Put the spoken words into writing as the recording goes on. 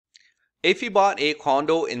If you bought a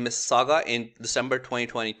condo in Mississauga in December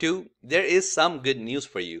 2022, there is some good news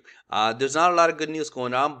for you. There's not a lot of good news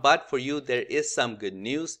going on, but for you, there is some good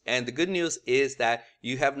news. And the good news is that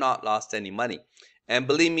you have not lost any money. And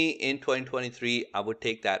believe me, in 2023, I would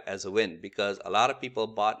take that as a win because a lot of people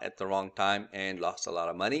bought at the wrong time and lost a lot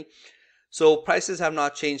of money. So prices have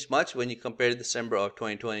not changed much when you compare December of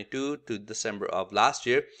 2022 to December of last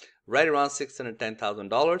year, right around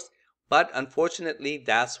 $610,000. But unfortunately,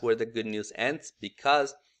 that's where the good news ends,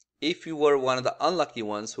 because if you were one of the unlucky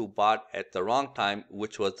ones who bought at the wrong time,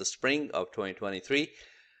 which was the spring of 2023,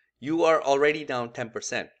 you are already down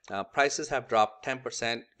 10%. Prices have dropped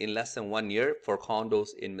 10% in less than 1 year for condos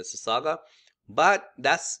in Mississauga. But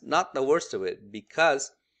that's not the worst of it,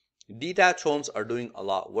 because detached homes are doing a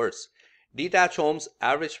lot worse. Detached homes,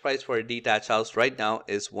 average price for a detached house right now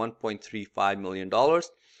is $1.35 million.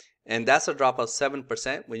 And that's a drop of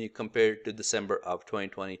 7% when you compare it to December of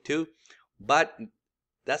 2022. But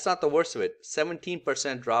that's not the worst of it.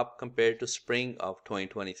 17% drop compared to spring of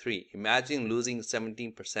 2023. Imagine losing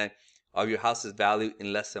 17% of your house's value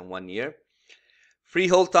in less than 1 year.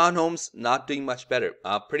 Freehold townhomes not doing much better.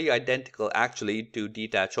 Pretty identical actually to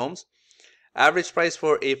detached homes. Average price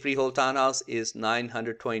for a freehold townhouse is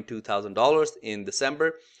 $922,000 in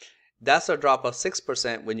December. That's a drop of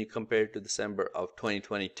 6% when you compare it to December of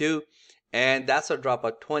 2022. And that's a drop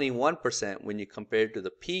of 21% when you compare it to the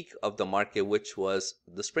peak of the market, which was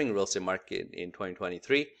the spring real estate market in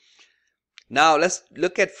 2023. Now let's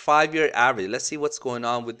look at 5-year average. Let's see what's going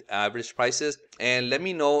on with average prices. And let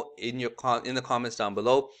me know in the comments down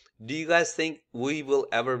below, do you guys think we will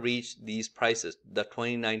ever reach these prices, the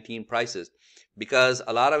 2019 prices? Because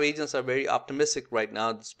a lot of agents are very optimistic right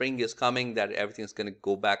now. The spring is coming, that everything's going to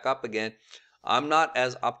go back up again. I'm not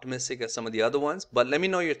as optimistic as some of the other ones, but let me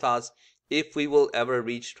know your thoughts if we will ever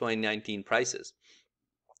reach 2019 prices.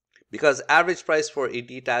 Because average price for a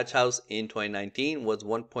detached house in 2019 was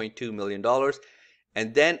 $1.2 million,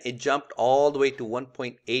 and then it jumped all the way to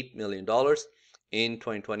 $1.8 million in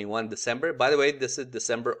 2021 December. By the way, this is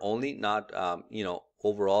December only, not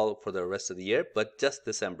overall for the rest of the year, but just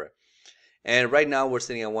December. And right now we're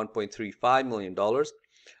sitting at $1.35 million.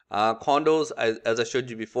 Condos, as I showed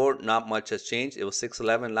you before, not much has changed. It was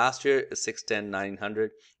 $611 last year, it's $610, $900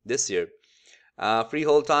 this year.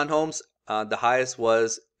 Freehold townhomes, the highest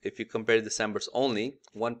was, if you compare December's only,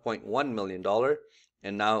 $1.1 million,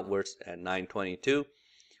 and now we're at $922.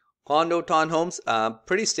 Condo townhomes,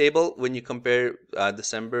 pretty stable when you compare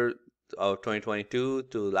December of 2022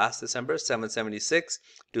 to last December, 776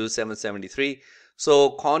 to 773.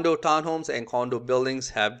 So condo townhomes and condo buildings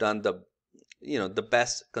have done the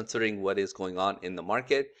best considering what is going on in the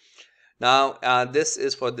market. Now this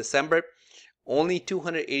is for December. Only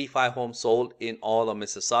 285 homes sold in all of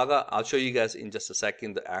Mississauga. I'll show you guys in just a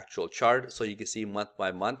second the actual chart so you can see month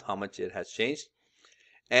by month how much it has changed.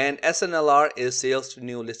 And SNLR is sales to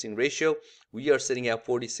new listing ratio. We are sitting at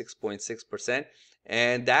 46.6%,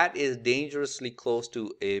 and that is dangerously close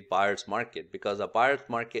to a buyer's market, because a buyer's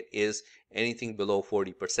market is anything below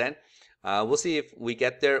 40%. We'll see if we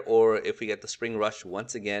get there or if we get the spring rush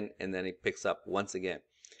once again and then it picks up once again.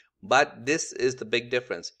 But this is the big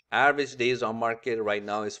difference. Average days on market right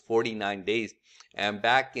now is 49 days. And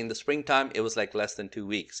back in the springtime, it was like less than 2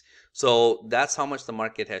 weeks. So that's how much the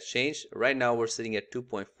market has changed. Right now, we're sitting at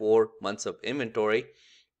 2.4 months of inventory.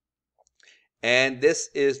 And this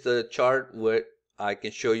is the chart where I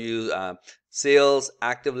can show you sales,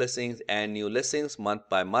 active listings, and new listings month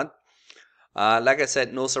by month. Like I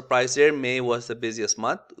said, no surprise there. May was the busiest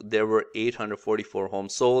month. There were 844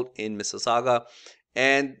 homes sold in Mississauga.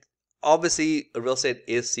 And obviously, real estate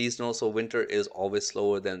is seasonal, so winter is always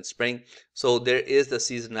slower than spring. So there is the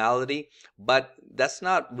seasonality, but that's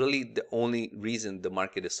not really the only reason the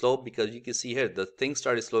market is slow, because you can see here, the things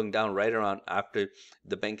started slowing down right around after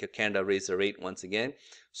the Bank of Canada raised the rate once again.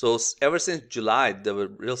 So ever since July, the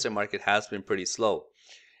real estate market has been pretty slow.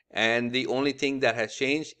 And the only thing that has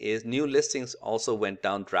changed is new listings also went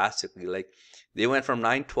down drastically. Like they went from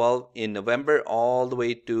 912 in November all the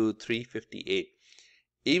way to 358.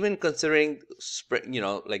 Even considering spring,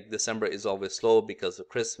 like December is always slow because of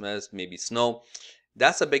Christmas, maybe snow,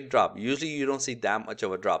 that's a big drop. Usually you don't see that much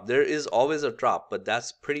of a drop. There is always a drop, but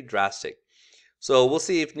that's pretty drastic. So we'll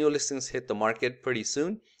see if new listings hit the market pretty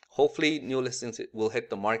soon. Hopefully new listings will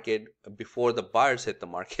hit the market before the buyers hit the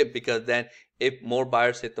market, because then if more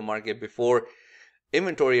buyers hit the market before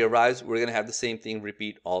inventory arrives, we're going to have the same thing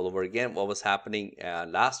repeat all over again, what was happening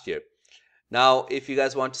last year. Now, if you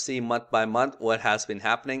guys want to see month by month what has been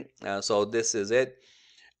happening, so this is it.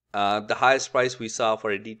 The highest price we saw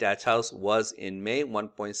for a detached house was in May,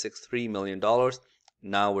 $1.63 million.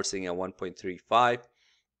 Now we're seeing at 1.35.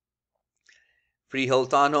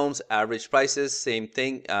 Freehold townhomes, average prices, same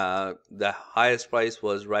thing. The highest price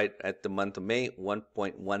was right at the month of May,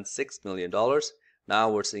 $1.16 million.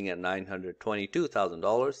 Now we're seeing at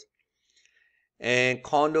 $922,000. And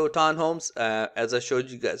condo townhomes, as I showed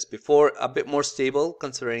you guys before, a bit more stable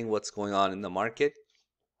considering what's going on in the market.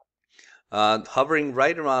 Hovering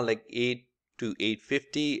right around like 8 to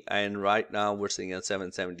 850, and right now we're seeing at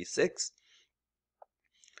 776.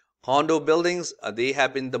 Condo buildings, they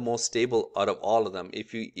have been the most stable out of all of them.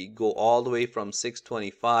 If you go all the way from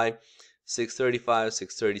 625, 635,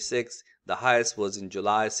 636, the highest was in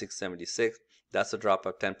July, 676. That's a drop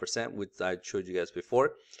of 10%, which I showed you guys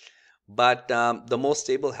before. But the most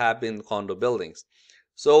stable have been condo buildings.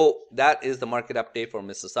 So that is the market update for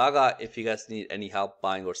Mississauga. If you guys need any help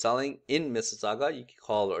buying or selling in Mississauga, you can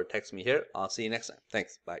call or text me here. I'll see you next time.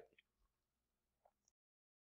 Thanks. Bye.